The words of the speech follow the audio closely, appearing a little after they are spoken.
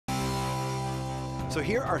So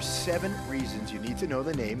here are 7 reasons you need to know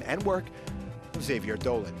the name and work of Xavier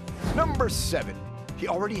Dolan. Number 7, he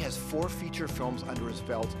already has 4 feature films under his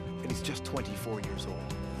belt, and he's just 24 years old.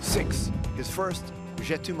 6, his first,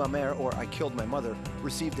 J'ai tué ma mère, or I Killed My Mother,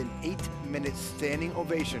 received an 8-minute standing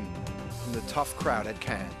ovation from the tough crowd at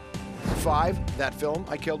Cannes. 5, that film,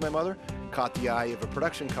 I Killed My Mother, caught the eye of a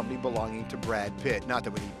production company belonging to Brad Pitt. Not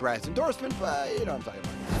that we need Brad's endorsement, but you know what I'm talking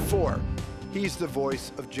about. 4, he's the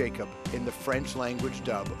voice of Jacob in the French language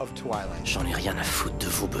dub of Twilight. J'en ai rien à foutre de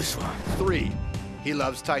vos besoins. 3, he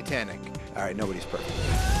loves Titanic. All right, nobody's perfect.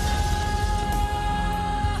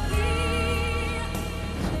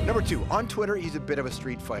 Number 2, on Twitter, he's a bit of a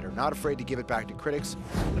street fighter, not afraid to give it back to critics.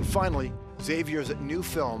 And finally, Xavier's new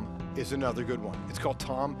film is another good one. It's called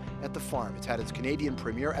Tom at the Farm. It's had its Canadian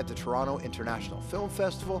premiere at the Toronto International Film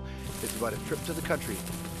Festival. It's about a trip to the country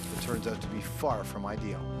that turns out to be far from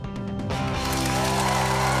ideal. It's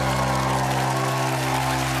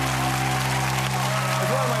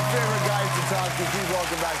one of my favorite guys to talk to. Please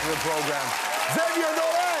welcome back to the program, Xavier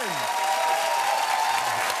Dolan!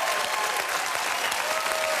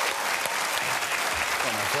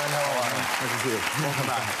 Hello, my friend. How are you? Good to see you. Welcome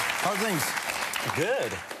back. How are things?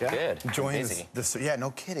 Good. Yeah? Good. Enjoying this. Yeah, no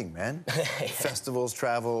kidding, man. Festivals,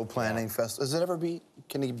 travel, planning, Does it ever be,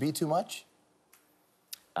 can it be too much?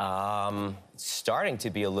 It's starting to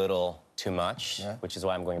be a little too much, which is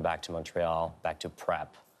why I'm going back to Montreal, back to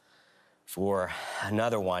prep for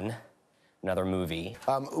another movie.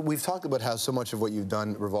 We've talked about how so much of what you've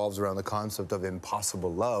done revolves around the concept of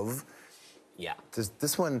impossible love. Yeah.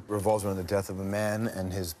 This one revolves around the death of a man,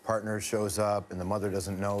 and his partner shows up, and the mother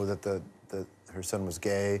doesn't know that her son was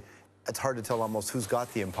gay. It's hard to tell almost who's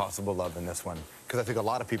got the impossible love in this one, because I think a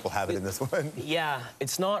lot of people have it in this one. Yeah,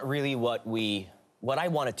 it's not really what I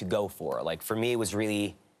wanted to go for. Like, for me, it was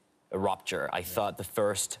really a rupture. I thought the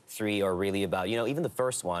first 3 are really about, you know, even the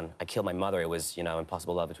first one, I Killed My Mother, it was, you know,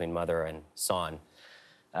 impossible love between mother and son.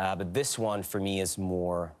 But this one, for me, is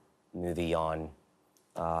more movie on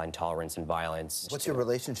intolerance and violence. What's your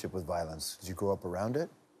relationship with violence? Did you grow up around it?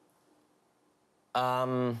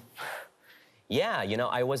 Yeah, you know,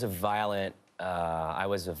 I was a violent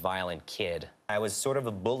kid. I was sort of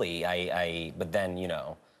a bully. But then, you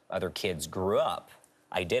know, other kids grew up.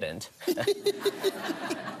 I didn't.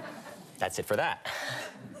 That's it for that.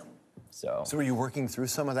 So were you working through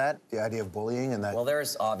some of that? The idea of bullying and that? Well,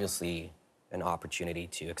 there's obviously an opportunity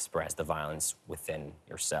to express the violence within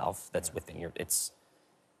yourself. That's within your,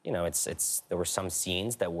 you know, there were some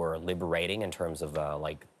scenes that were liberating in terms of,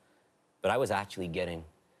 but I was actually getting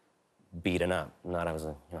beaten up.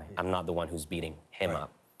 I'm not the one who's beating him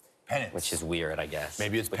up. Penance. Which is weird, I guess.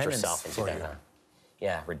 Maybe it's penance yourself into for that, you.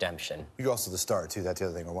 Yeah, redemption. You're also the star, too. That's the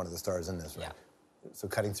other thing, or one of the stars in this, right? Yeah. So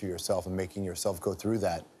cutting through yourself and making yourself go through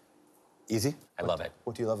that, easy? I love it.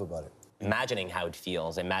 What do you love about it? Imagining how it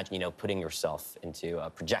feels. Imagine, you know, putting yourself into,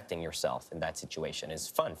 projecting yourself in that situation is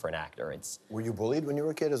fun for an actor. Were you bullied when you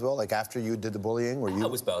were a kid as well? Like, after you did the bullying, were you? I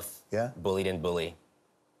was both. Yeah? Bullied and bully.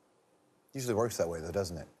 Usually works that way, though,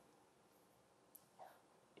 doesn't it?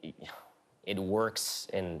 It works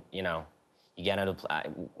in, you know, you get out of,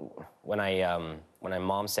 when my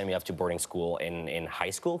mom sent me off to boarding school in high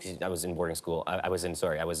school, because I was in boarding school,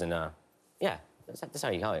 yeah, that's how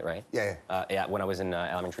you call it, right? Yeah, yeah. Yeah, when I was in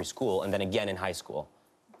elementary school, and then again in high school.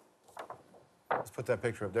 Let's put that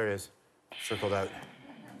picture up. There it is, circled out.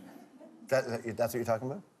 That's what you're talking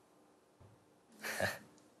about?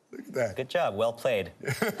 Look at that. Good job, well played.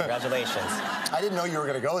 Congratulations. I didn't know you were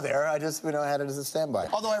gonna go there. I just, you know, had it as a standby.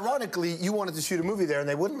 Although, ironically, you wanted to shoot a movie there, and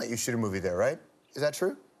they wouldn't let you shoot a movie there, right? Is that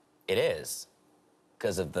true? It is,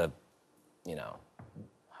 because of the, you know,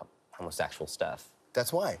 homosexual stuff.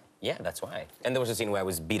 That's why? Yeah, that's why. And there was a scene where I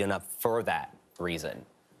was beaten up for that reason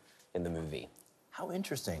in the movie. How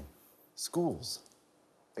interesting. Schools.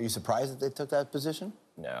 Are you surprised that they took that position?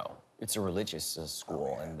 No. It's a religious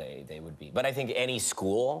school, and they would be. But I think any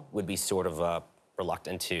school would be sort of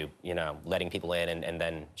reluctant to, you know, letting people in and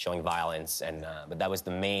then showing violence. But that was the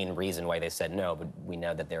main reason why they said no, but we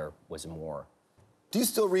know that there was more. Do you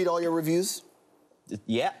still read all your reviews?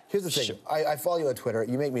 Yeah. Here's the thing. Sure. I follow you on Twitter.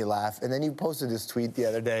 You make me laugh. And then you posted this tweet the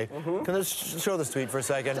other day. Can I show this tweet for a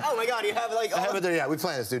second? Oh, my God. You have, like... I have it there. Yeah, we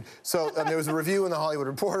planned this, dude. So there was a review in The Hollywood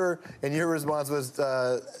Reporter, and your response was,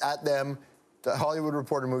 at them, the Hollywood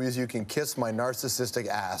Reporter movies, you can kiss my narcissistic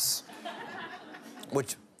ass.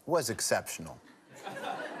 Which was exceptional.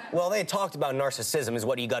 Well, they talked about narcissism is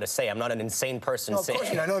what you got to say. I'm not an insane person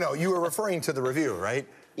saying... No, you were referring to the review, right?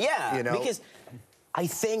 Yeah, you know? because I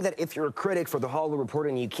think that if you're a critic for The Hollywood Reporter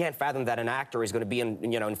and you can't fathom that an actor is going to be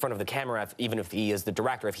in front of the camera, even if he is the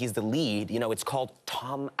director, if he's the lead, it's called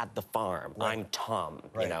Tom at the farm. Right. I'm Tom,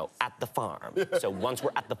 at the farm. So once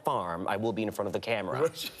we're at the farm, I will be in front of the camera.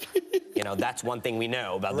 That's one thing we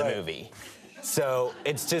know about the movie. So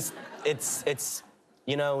it's just, it's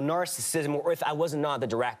narcissism, or if I was not the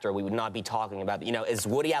director, we would not be talking about, is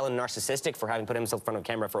Woody Allen narcissistic for having put himself in front of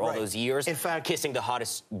camera for all those years? In fact, kissing the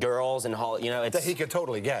hottest girls and, it's... That he could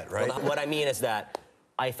totally get, right? Well, what I mean is that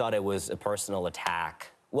I thought it was a personal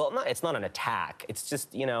attack. Well, it's not an attack. It's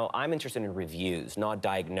just, I'm interested in reviews, not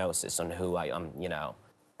diagnosis on who I am,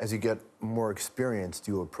 As you get more experience,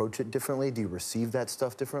 do you approach it differently? Do you receive that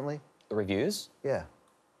stuff differently? The reviews? Yeah.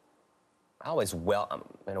 Always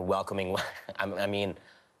welcoming, I mean,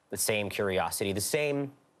 the same curiosity, the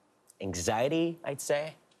same anxiety, I'd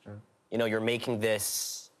say. Sure. You're making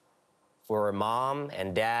this for a mom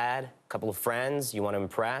and dad, a couple of friends you want to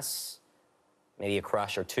impress, maybe a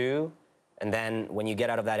crush or two. And then when you get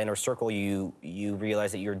out of that inner circle, you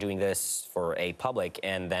realize that you're doing this for a public,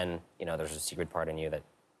 and then, there's a secret part in you that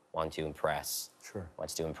wants to impress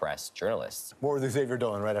journalists. More with Xavier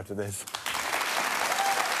Dolan right after this.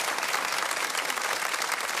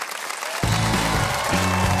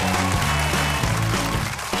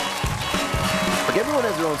 Everyone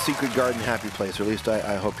has their own secret garden, happy place, or at least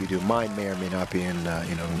I hope you do. Mine may or may not be in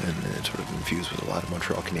sort of infused with a lot of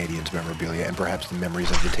Montreal Canadiens memorabilia and perhaps the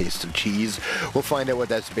memories of the taste of cheese. We'll find out what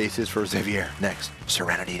that space is for Xavier next.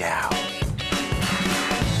 Serenity Now.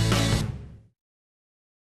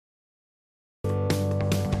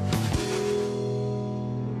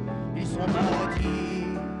 Ils sont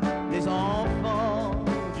partis, les enfants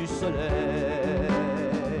du soleil.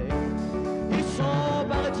 Ils sont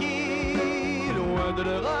partis loin de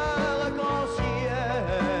leur arc-en-ciel.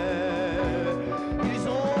 Ils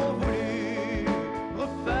ont voulu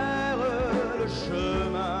refaire le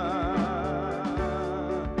chemin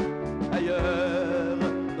ailleurs,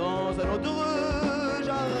 dans un autre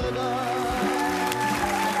jardin.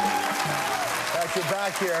 You're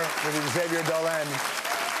back here with Xavier Dolan.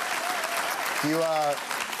 Do you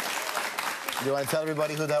want to tell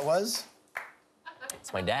everybody who that was?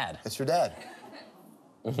 It's my dad. It's your dad.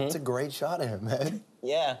 It's a great shot of him, man.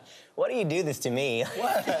 Yeah. Why do you do this to me?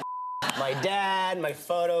 What? My dad, my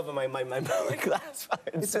photo of my glass.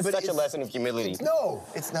 It's just such a lesson of humility. No,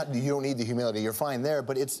 it's not. You don't need the humility. You're fine there.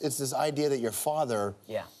 But it's this idea that your father.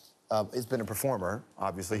 Yeah. Has been a performer,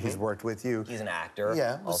 obviously. He's worked with you. He's an actor.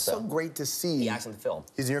 Yeah, it was so great to see. He acts in the film.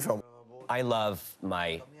 He's in your film. I love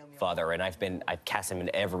my father, and I've cast him in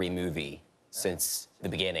every movie since the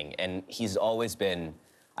beginning, and he's always been,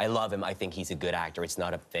 I love him. I think he's a good actor. It's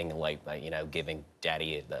not a thing like giving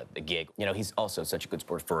daddy the gig. He's also such a good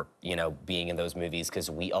sport for, being in those movies, because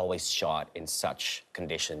we always shot in such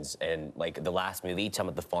conditions. And like the last movie, Tom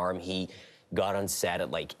at the Farm, he got on set at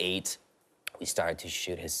like 8. We started to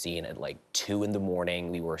shoot his scene at like 2 in the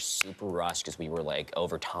morning. We were super rushed because we were like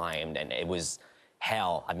overtimed, and it was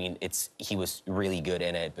hell. I mean, he was really good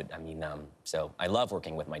in it, but I mean, so I love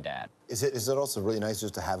working with my dad. Is it also really nice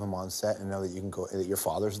just to have him on set and know that you can go, that your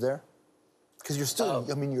father's there? Because you're still,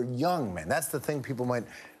 I mean, you're young, man. That's the thing people might,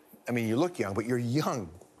 I mean, you look young, but you're young.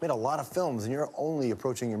 You made a lot of films, and you're only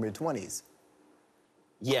approaching your mid-20s.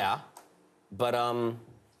 Yeah, but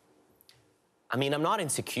I mean, I'm not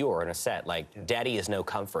insecure on a set. Like, Daddy is no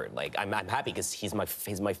comfort. Like, I'm happy because he's my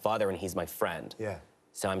father and he's my friend. Yeah.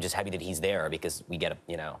 So I'm just happy that he's there because we get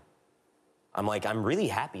I'm really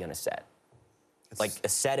happy on a set. Like, a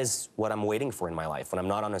set is what I'm waiting for in my life. When I'm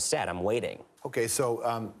not on a set, I'm waiting. Okay,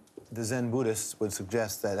 so the Zen Buddhists would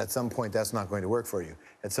suggest that at some point that's not going to work for you.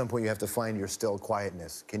 At some point you have to find your still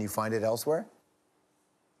quietness. Can you find it elsewhere?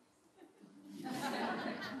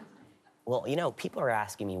 Well, people are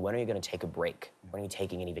asking me, when are you going to take a break? When are you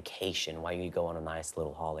taking any vacation? Why are you going on a nice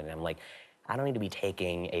little holiday? And I'm like, I don't need to be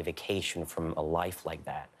taking a vacation from a life like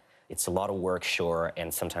that. It's a lot of work, sure,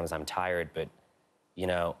 and sometimes I'm tired, but,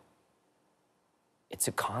 it's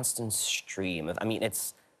a constant stream of, I mean,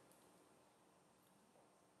 it's,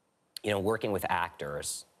 working with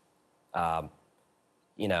actors,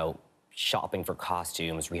 shopping for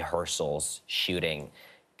costumes, rehearsals, shooting,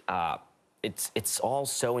 it's all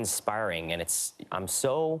so inspiring, and I'm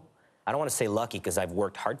so, I don't want to say lucky because I've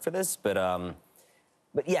worked hard for this, but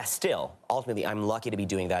yeah, still, ultimately, I'm lucky to be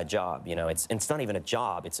doing that job. It's not even a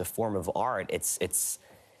job; it's a form of art. It's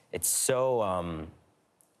so,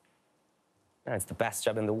 it's the best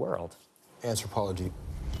job in the world. Anthropology,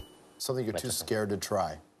 something you're too scared to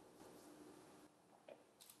try.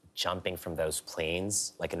 Jumping from those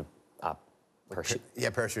planes, like in Yeah,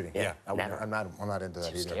 parachuting. Yeah, never. I'm not into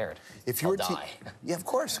that Too either. scared. If you I'll were die. Yeah, of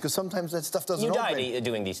course, because sometimes that stuff doesn't You open. die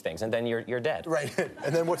doing these things, and then you're dead. Right,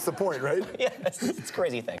 and then what's the point, right? Yeah, it's a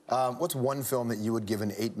crazy thing. What's one film that you would give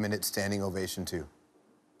an 8-minute standing ovation to?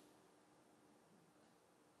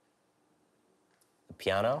 The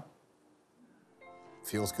Piano.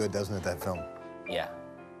 Feels good, doesn't it, that film? Yeah,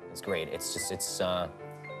 it's great. It's a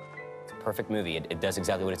perfect movie. It does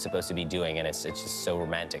exactly what it's supposed to be doing, and it's just so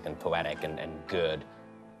romantic and poetic and good.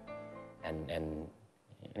 And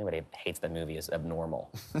anybody who hates that movie is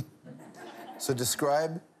abnormal. So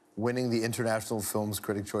describe winning the International Films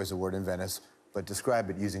Critic Choice Award in Venice, but describe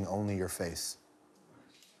it using only your face.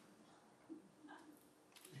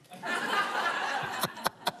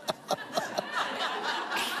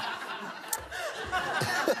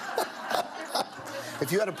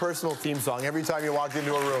 If you had a personal theme song every time you walked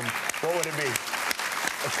into a room, what would it be?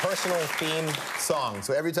 A personal theme Song.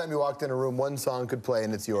 So every time you walked in a room, one song could play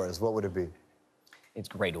and it's yours. What would it be? It's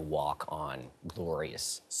great to walk on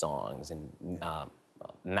glorious songs and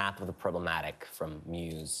Map of the Problematic from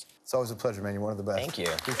Muse. It's always a pleasure, man. You're one of the best. Thank you.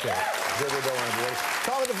 Appreciate it. Xavier Dolan, everybody.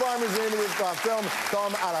 Tom at the Farm is the name of this film.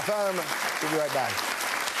 Tom à la Ferme. We'll be right back.